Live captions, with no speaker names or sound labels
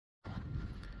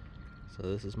So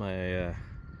this is my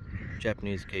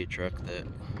Japanese Kei truck that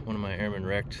one of my airmen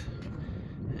wrecked,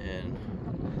 and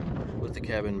with the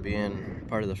cabin being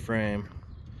part of the frame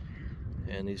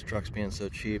and these trucks being so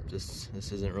cheap, this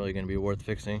isn't really going to be worth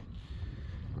fixing.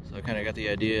 So I kind of got the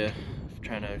idea of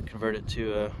trying to convert it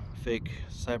to a fake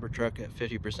Cybertruck at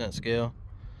 50% scale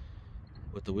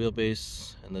with the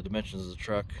wheelbase and the dimensions of the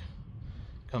truck.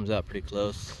 Comes out pretty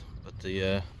close, but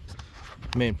the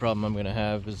main problem I'm going to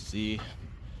have is the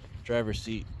driver's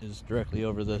seat is directly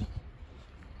over the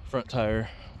front tire,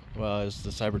 while as the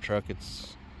Cybertruck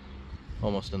it's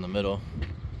almost in the middle.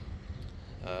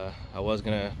 I was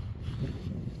going to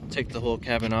take the whole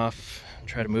cabin off and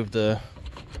try to move the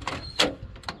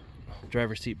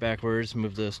driver's seat backwards,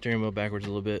 move the steering wheel backwards a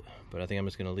little bit, but I think I'm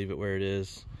just going to leave it where it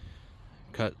is,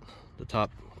 cut the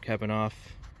top cabin off,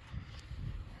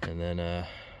 and then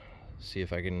see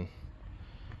if I can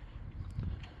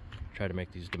try to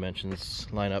make these dimensions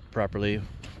line up properly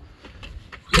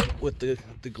with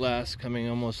the glass coming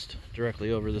almost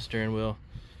directly over the steering wheel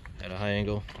at a high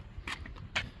angle.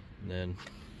 And then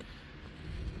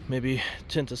maybe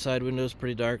tint the side windows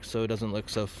pretty dark so it doesn't look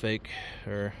so fake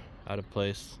or out of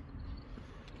place.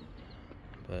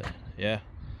 But yeah,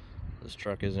 this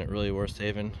truck isn't really worth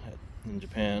saving in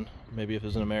Japan. Maybe if it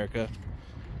was in America.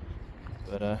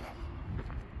 But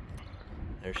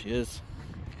there she is.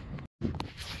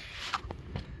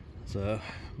 So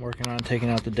I'm working on taking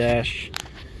out the dash.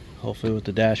 Hopefully with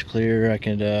the dash clear I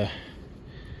can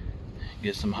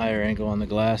get some higher angle on the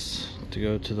glass to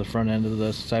go to the front end of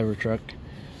the Cybertruck.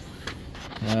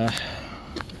 I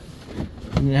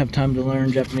didn't have time to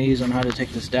learn Japanese on how to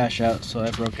take this dash out, so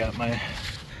I broke out my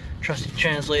trusty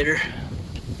translator.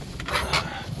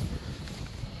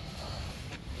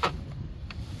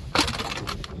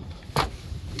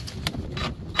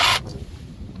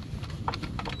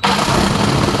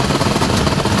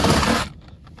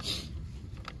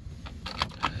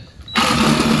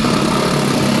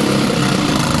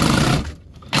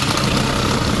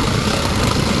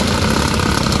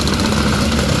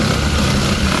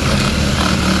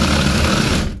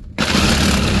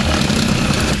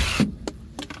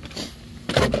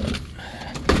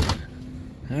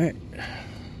 Alright,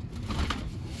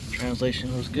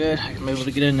 translation was good. I'm able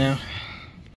to get in now.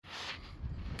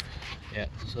 Yeah,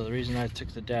 so the reason I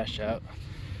took the dash out,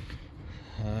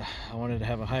 I wanted to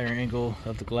have a higher angle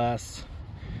of the glass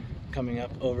coming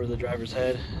up over the driver's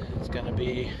head. It's going to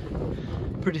be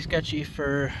pretty sketchy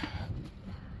for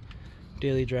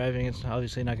daily driving. It's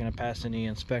obviously not going to pass any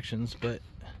inspections, but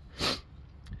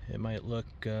it might look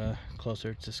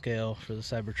closer to scale for the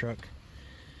Cybertruck.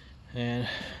 And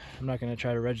I'm not going to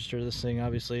try to register this thing.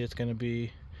 Obviously it's going to be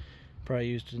probably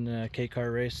used in a K-car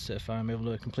race if I'm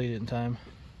able to complete it in time.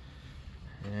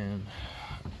 And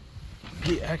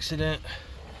the accident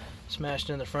smashed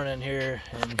in the front end here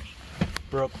and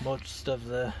broke most of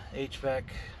the HVAC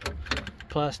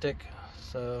plastic,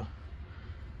 so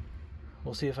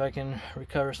we'll see if I can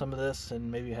recover some of this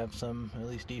and maybe have some at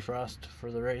least defrost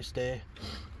for the race day.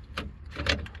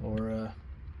 Or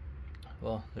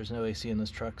well, there's no AC in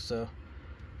this truck, so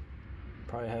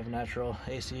probably have natural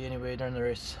AC anyway during the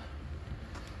race.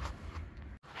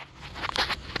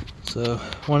 So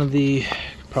one of the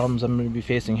problems I'm going to be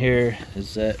facing here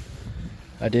is that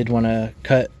I did want to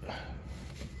cut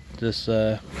this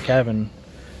cabin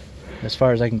as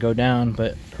far as I can go down,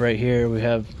 but right here we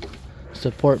have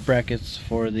support brackets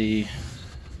for the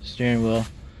steering wheel,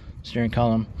 steering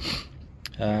column.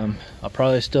 I'll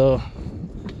probably still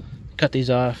cut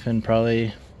these off and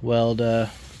probably weld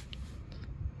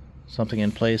something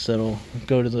in place that'll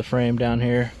go to the frame down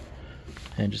here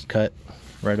and just cut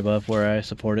right above where I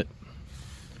support it.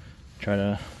 Try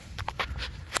to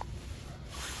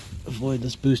avoid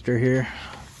this booster here.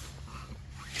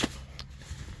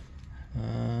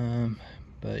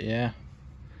 But yeah,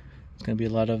 it's gonna be a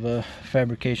lot of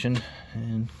fabrication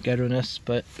and ghetto-ness,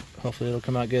 but hopefully it'll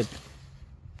come out good.